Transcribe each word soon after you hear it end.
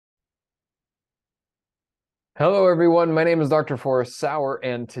Hello, everyone. My name is Dr. Forrest Sauer,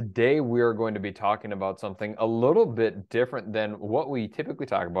 and today we are going to be talking about something a little bit different than what we typically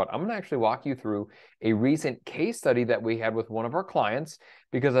talk about. I'm going to actually walk you through a recent case study that we had with one of our clients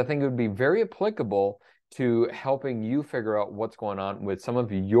because I think it would be very applicable to helping you figure out what's going on with some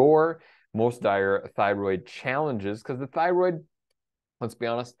of your most dire thyroid challenges. Because the thyroid, let's be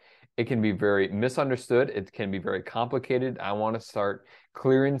honest, it can be very misunderstood. It can be very complicated. I want to start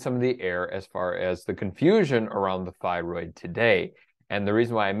clearing some of the air as far as the confusion around the thyroid today. And the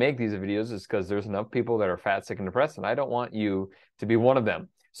reason why I make these videos is because there's enough people that are fat, sick, and depressed, and I don't want you to be one of them.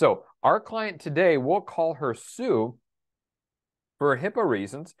 So our client today, we'll call her Sue for HIPAA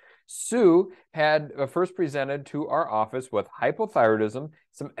reasons. Sue had first presented to our office with hypothyroidism,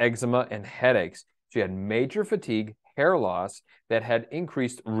 some eczema, and headaches. She had major fatigue, hair loss that had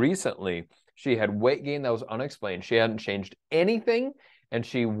increased recently. She had weight gain that was unexplained. She hadn't changed anything, and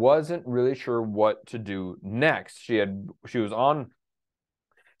she wasn't really sure what to do next. She was on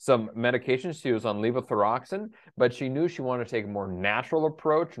some medications. She was on levothyroxine, but she knew she wanted to take a more natural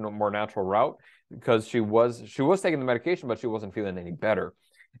approach, a more natural route, because she was taking the medication, but she wasn't feeling any better.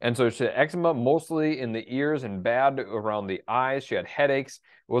 And so she had eczema mostly in the ears and bad around the eyes. She had headaches.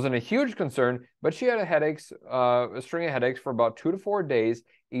 It wasn't a huge concern, but she had a string of headaches for about 2 to 4 days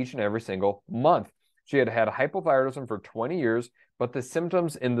each and every single month. She had had hypothyroidism for 20 years, but the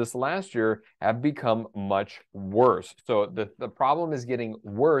symptoms in this last year have become much worse. So the problem is getting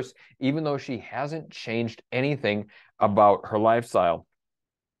worse, even though she hasn't changed anything about her lifestyle.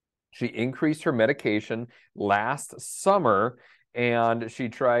 She increased her medication last summer, and she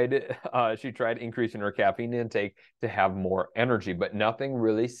tried increasing her caffeine intake to have more energy, but nothing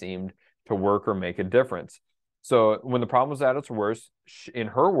really seemed to work or make a difference. So when the problem was at its worst, in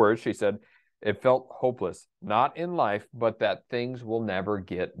her words, she said, it felt hopeless, not in life, but that things will never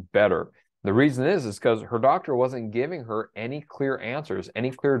get better. The reason is because her doctor wasn't giving her any clear answers,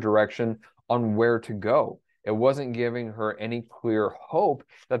 any clear direction on where to go. It wasn't giving her any clear hope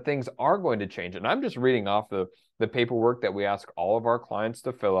that things are going to change. And I'm just reading off the paperwork that we ask all of our clients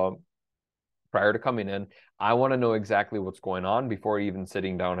to fill out prior to coming in. I want to know exactly what's going on before even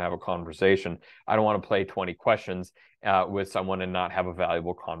sitting down and have a conversation. I don't want to play 20 questions with someone and not have a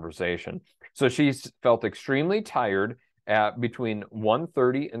valuable conversation. So she felt extremely tired at between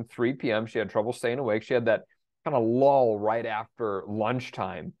 1:30 and 3 p.m. She had trouble staying awake. She had that kind of lull right after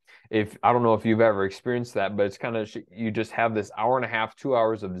lunchtime. If I don't know if you've ever experienced that, but it's kind of, you just have this hour and a half, 2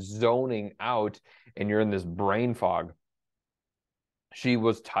 hours of zoning out, and you're in this brain fog. She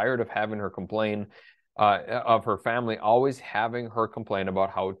was tired of having her complain, of her family always having her complain about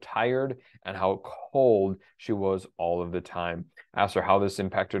how tired and how cold she was all of the time. I asked her how this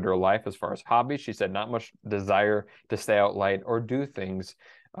impacted her life as far as hobbies. She said not much desire to stay out late or do things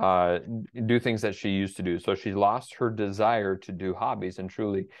that she used to do. So she lost her desire to do hobbies and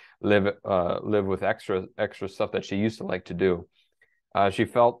truly live with extra stuff that she used to like to do. She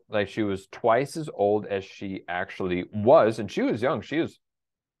felt like she was twice as old as she actually was, and she was young. She was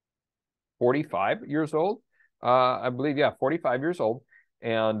 45 years old, I believe. Yeah, 45 years old,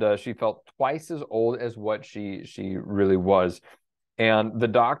 and she felt twice as old as what she really was. And the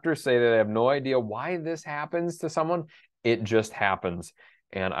doctors say that they have no idea why this happens to someone. It just happens.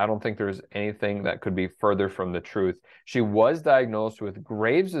 And I don't think there's anything that could be further from the truth. She was diagnosed with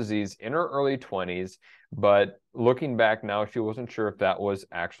Graves' disease in her early 20s, but looking back now, she wasn't sure if that was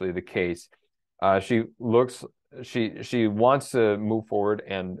actually the case. She wants to move forward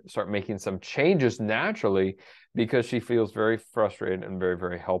and start making some changes naturally because she feels very frustrated and very,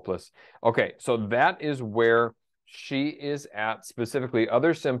 very helpless. Okay, so that is where she is at specifically.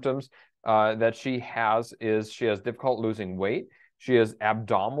 Other symptoms that she has is she has difficult losing weight. She has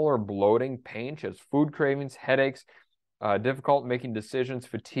abdominal or bloating pain. She has food cravings, headaches, difficult making decisions,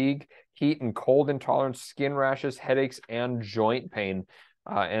 fatigue, heat and cold intolerance, skin rashes, headaches, and joint pain.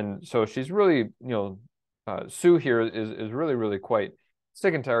 And so she's really, Sue here is really, really quite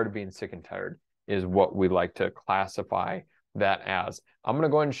sick and tired of being sick and tired is what we like to classify that as. I'm going to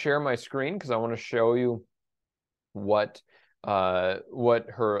go ahead and share my screen because I want to show you what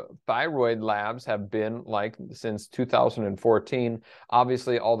her thyroid labs have been like since 2014.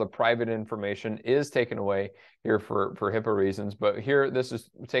 Obviously, all the private information is taken away here for HIPAA reasons, but here, this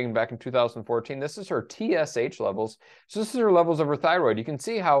is taken back in 2014. This is her TSH levels. So this is her levels of her thyroid. You can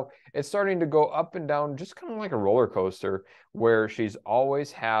see how it's starting to go up and down, just kind of like a roller coaster, where she's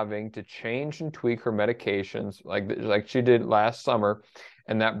always having to change and tweak her medications like she did last summer,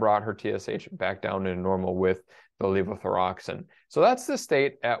 and that brought her TSH back down to normal with the levothyroxine. So that's the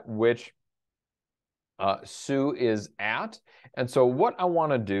state at which Sue is at. And so what I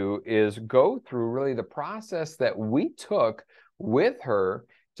want to do is go through really the process that we took with her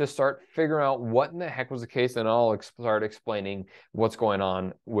to start figuring out what in the heck was the case, and I'll start explaining what's going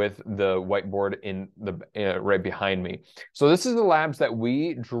on with the whiteboard in the right behind me. So this is the labs that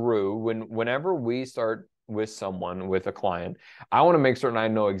we drew whenever we start with someone, with a client. I want to make certain I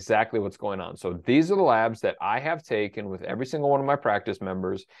know exactly what's going on. So these are the labs that I have taken with every single one of my practice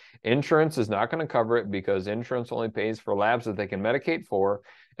members. Insurance is not going to cover it because insurance only pays for labs that they can medicate for.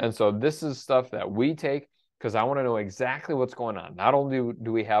 And so this is stuff that we take because I want to know exactly what's going on. Not only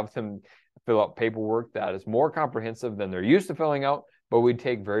do we have them fill out paperwork that is more comprehensive than they're used to filling out, but we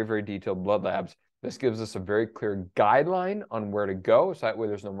take very, very detailed blood labs. This gives us a very clear guideline on where to go, so that way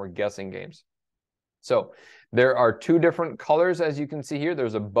there's no more guessing games. So there are two different colors, as you can see here.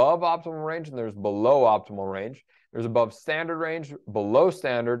 There's above optimal range and there's below optimal range. There's above standard range, below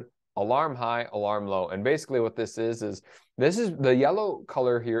standard, alarm high, alarm low. And basically what this is the yellow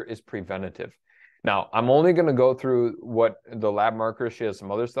color here is preventative. Now, I'm only going to go through what the lab markers. She has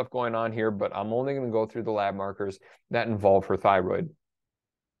some other stuff going on here, but I'm only going to go through the lab markers that involve her thyroid.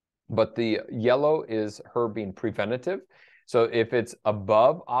 But the yellow is her being preventative. So if it's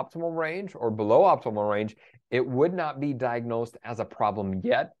above optimal range or below optimal range, it would not be diagnosed as a problem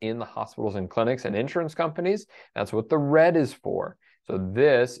yet in the hospitals and clinics and insurance companies. That's what the red is for. So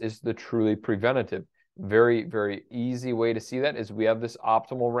this is the truly preventative. Very, very easy way to see that is we have this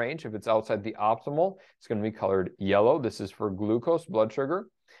optimal range. If it's outside the optimal, it's going to be colored yellow. This is for glucose, blood sugar.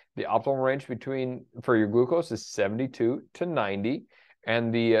 The optimal range for your glucose is 72 to 90,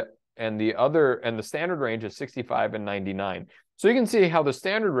 and the standard range is 65 and 99. So you can see how the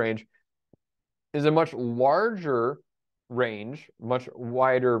standard range is a much larger range, much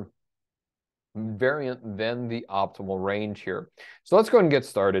wider variant than the optimal range here. So let's go ahead and get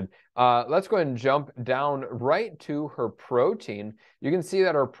started. Let's go ahead and jump down right to her protein. You can see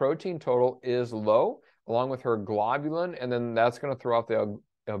that our protein total is low, along with her globulin, and then that's going to throw off the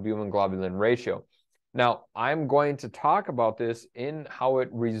albumin-globulin ratio. Now, I'm going to talk about this in how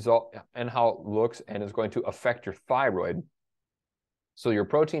it looks and is going to affect your thyroid. So your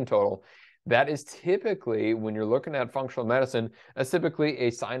protein total, that is typically, when you're looking at functional medicine, that's typically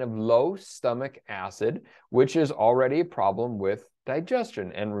a sign of low stomach acid, which is already a problem with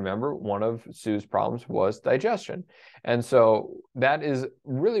digestion. And remember, one of Sue's problems was digestion. And so that is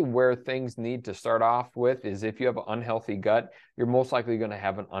really where things need to start off with, is if you have an unhealthy gut, you're most likely going to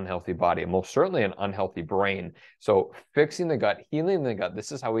have an unhealthy body, and most certainly an unhealthy brain. So fixing the gut, healing the gut,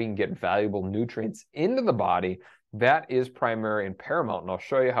 this is how we can get valuable nutrients into the body. That is primary and paramount, and I'll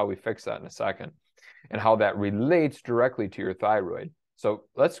show you how we fix that in a second and how that relates directly to your thyroid. So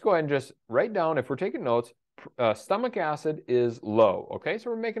let's go ahead and just write down, if we're taking notes, stomach acid is low, okay? So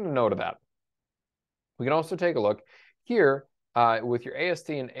we're making a note of that. We can also take a look here with your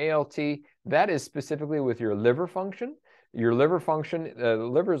AST and ALT. That is specifically with your liver function. Your liver function, the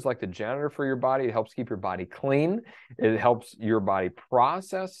liver is like the janitor for your body. It helps keep your body clean. It helps your body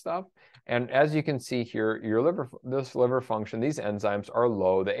process stuff. And as you can see here, this liver function, these enzymes are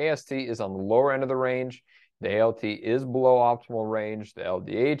low. The AST is on the lower end of the range. The ALT is below optimal range. The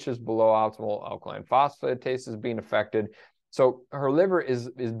LDH is below optimal. Alkaline phosphatase is being affected. So her liver is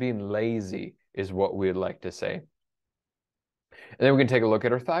being lazy, is what we'd like to say. And then we can take a look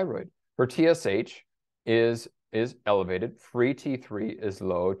at her thyroid. Her TSH is elevated. Free T3 is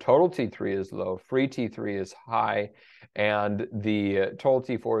low. Total T3 is low. Free T3 is high. And the total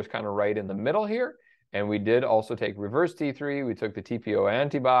T4 is kind of right in the middle here. And we did also take reverse T3. We took the TPO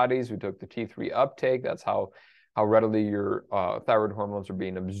antibodies. We took the T3 uptake. That's how readily your thyroid hormones are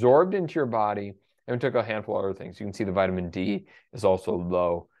being absorbed into your body. And we took a handful of other things. You can see the vitamin D is also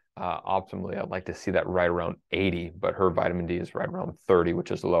low. Optimally, I'd like to see that right around 80, but her vitamin D is right around 30,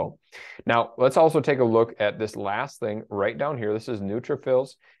 which is low. Now, let's also take a look at this last thing right down here. This is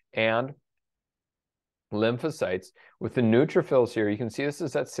neutrophils and lymphocytes. With the neutrophils here, you can see this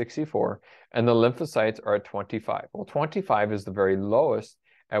is at 64, and the lymphocytes are at 25. Well, 25 is the very lowest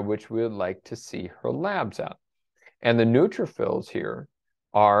at which we would like to see her labs at. And the neutrophils here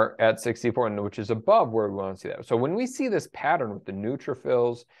are at 64, which is above where we want to see that. So when we see this pattern with the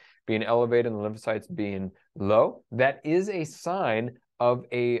neutrophils being elevated and the lymphocytes being low, that is a sign of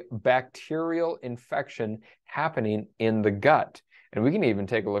a bacterial infection happening in the gut. And we can even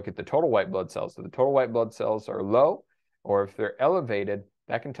take a look at the total white blood cells. So the total white blood cells are low, or if they're elevated,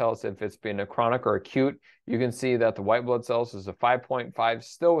 that can tell us if it's been a chronic or acute. You can see that the white blood cells is a 5.5,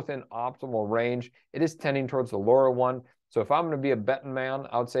 still within optimal range. It is tending towards the lower one. So if I'm going to be a betting man,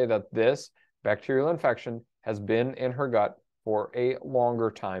 I would say that this bacterial infection has been in her gut for a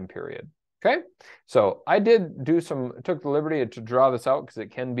longer time period. Okay, so I did took the liberty to draw this out because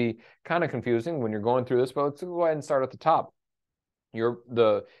it can be kind of confusing when you're going through this, but let's go ahead and start at the top.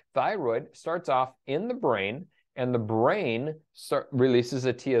 The thyroid starts off in the brain, and the brain releases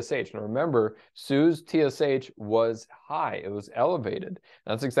a TSH. Now remember, Sue's TSH was high, it was elevated.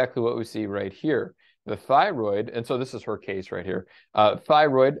 That's exactly what we see right here. The thyroid, and so this is her case right here.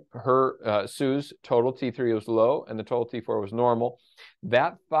 Thyroid, Sue's total T3 was low, and the total T4 was normal.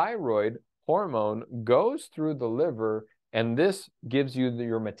 That thyroid hormone goes through the liver, and this gives you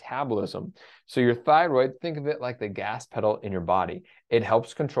your metabolism. So your thyroid, think of it like the gas pedal in your body. It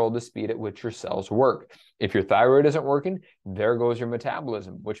helps control the speed at which your cells work. If your thyroid isn't working, there goes your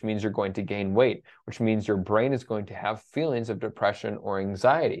metabolism, which means you're going to gain weight, which means your brain is going to have feelings of depression or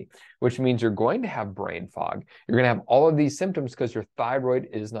anxiety, which means you're going to have brain fog. You're going to have all of these symptoms because your thyroid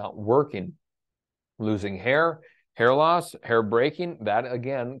is not working. Losing hair loss, hair breaking, that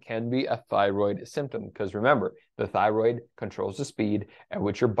again can be a thyroid symptom because remember, the thyroid controls the speed at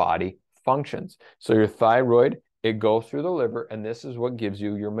which your body functions. So your thyroid, it goes through the liver, and this is what gives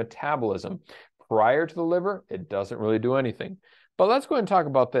you your metabolism. Prior to the liver, it doesn't really do anything. But let's go ahead and talk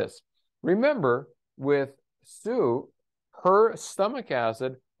about this. Remember, with Sue, her stomach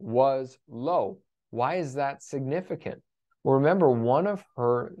acid was low. Why is that significant? Well, remember, one of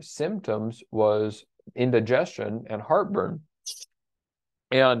her symptoms was indigestion and heartburn.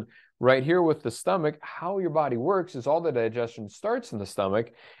 And right here with the stomach, how your body works is all the digestion starts in the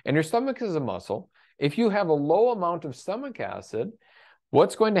stomach, and your stomach is a muscle. If you have a low amount of stomach acid,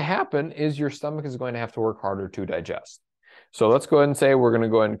 what's going to happen is your stomach is going to have to work harder to digest. So let's go ahead and say we're going to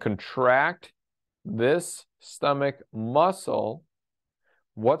go ahead and contract this stomach muscle.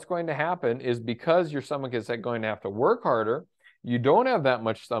 What's going to happen is because your stomach is going to have to work harder, you don't have that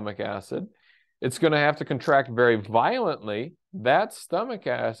much stomach acid. It's going to have to contract very violently. That stomach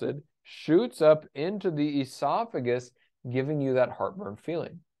acid shoots up into the esophagus, giving you that heartburn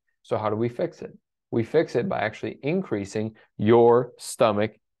feeling. So how do we fix it? We fix it by actually increasing your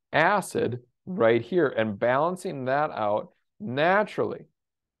stomach acid right here and balancing that out naturally.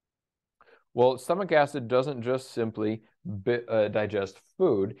 Well, stomach acid doesn't just simply digest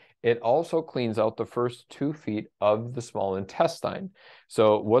food. It also cleans out the first 2 feet of the small intestine.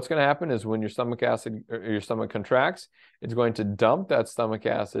 So what's going to happen is when your stomach acid or your stomach contracts, it's going to dump that stomach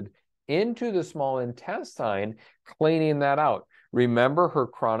acid into the small intestine, cleaning that out. Remember her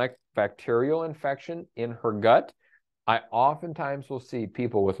chronic bacterial infection in her gut? I oftentimes will see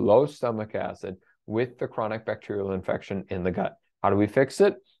people with low stomach acid with the chronic bacterial infection in the gut. How do we fix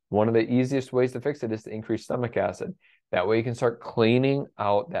it? One of the easiest ways to fix it is to increase stomach acid. That way you can start cleaning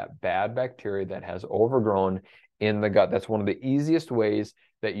out that bad bacteria that has overgrown in the gut. That's one of the easiest ways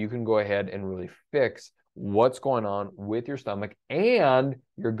that you can go ahead and really fix what's going on with your stomach and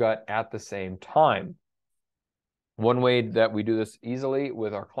your gut at the same time. One way that we do this easily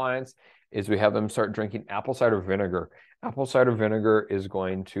with our clients is we have them start drinking apple cider vinegar. Apple cider vinegar is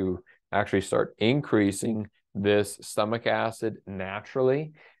going to actually start increasing this stomach acid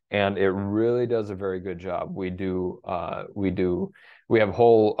naturally, and it really does a very good job. We have a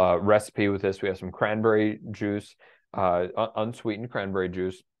whole recipe with this. We have some cranberry juice, unsweetened cranberry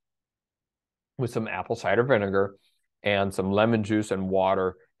juice with some apple cider vinegar and some lemon juice and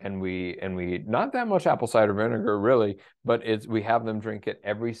water. And we not that much apple cider vinegar really, but we have them drink it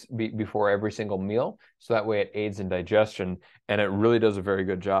before every single meal, so that way it aids in digestion, and it really does a very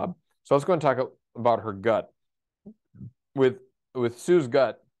good job. So let's go and talk about her gut. With Sue's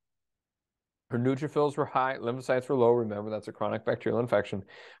gut, her neutrophils were high, lymphocytes were low. Remember, that's a chronic bacterial infection.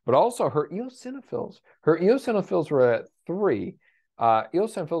 But also her eosinophils. Her eosinophils were at 3.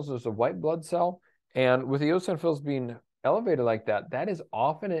 Eosinophils is a white blood cell, and with eosinophils being elevated like that, that is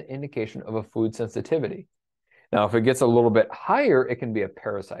often an indication of a food sensitivity. Now, if it gets a little bit higher, it can be a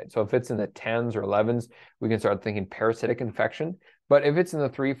parasite. So if it's in the 10s or 11s, we can start thinking parasitic infection. But if it's in the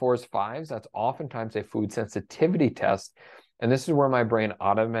 3, 4s, 5s, that's oftentimes a food sensitivity test. And this is where my brain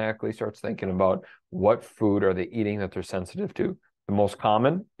automatically starts thinking about what food are they eating that they're sensitive to. The most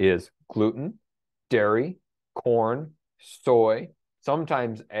common is gluten, dairy, corn, soy,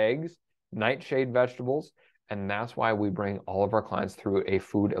 sometimes eggs, nightshade vegetables. And that's why we bring all of our clients through a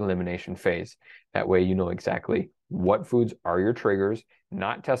food elimination phase. That way you know exactly what foods are your triggers,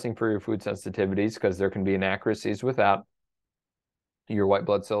 not testing for your food sensitivities because there can be inaccuracies with that. Your white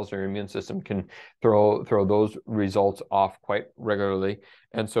blood cells or your immune system can throw those results off quite regularly.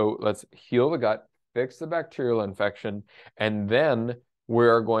 And so let's heal the gut, fix the bacterial infection, and then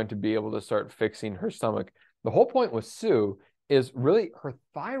we're going to be able to start fixing her stomach. The whole point with Sue is really her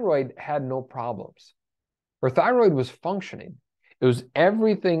thyroid had no problems. Her thyroid was functioning. It was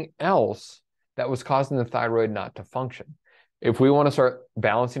everything else that was causing the thyroid not to function. If we want to start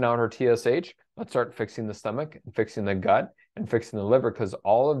balancing out our TSH, let's start fixing the stomach, and fixing the gut, and fixing the liver, because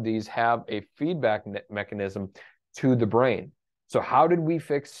all of these have a feedback mechanism to the brain. So how did we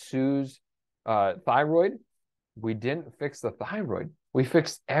fix Sue's thyroid? We didn't fix the thyroid. We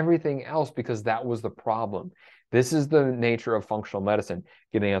fixed everything else because that was the problem. This is the nature of functional medicine,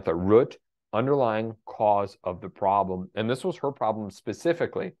 getting at the root underlying cause of the problem. And this was her problem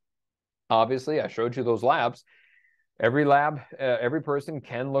specifically. Obviously, I showed you those labs. Every lab, every person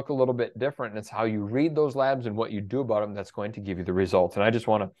can look a little bit different. And it's how you read those labs and what you do about them that's going to give you the results. And I just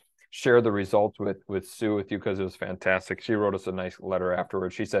want to share the results with Sue with you because it was fantastic. She wrote us a nice letter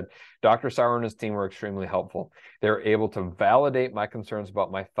afterwards. She said, Dr. Sauer and his team were extremely helpful. They were able to validate my concerns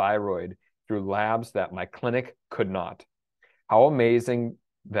about my thyroid through labs that my clinic could not. How amazing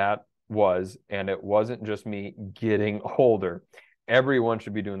that was. And it wasn't just me getting older. Everyone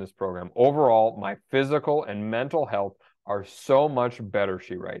should be doing this program. Overall, my physical and mental health are so much better,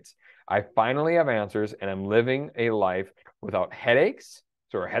 she writes. I finally have answers and I'm living a life without headaches.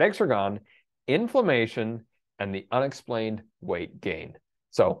 So our headaches are gone, inflammation, and the unexplained weight gain.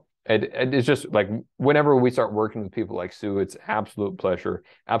 So it's just like whenever we start working with people like Sue, it's absolute pleasure.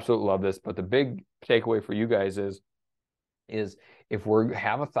 Absolutely love this. But the big takeaway for you guys is if we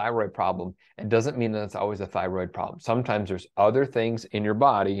have a thyroid problem, it doesn't mean that it's always a thyroid problem. Sometimes there's other things in your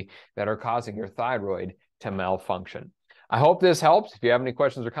body that are causing your thyroid to malfunction. I hope this helps. If you have any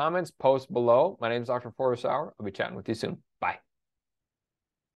questions or comments, post below. My name is Dr. Forrest Sauer. I'll be chatting with you soon. Bye.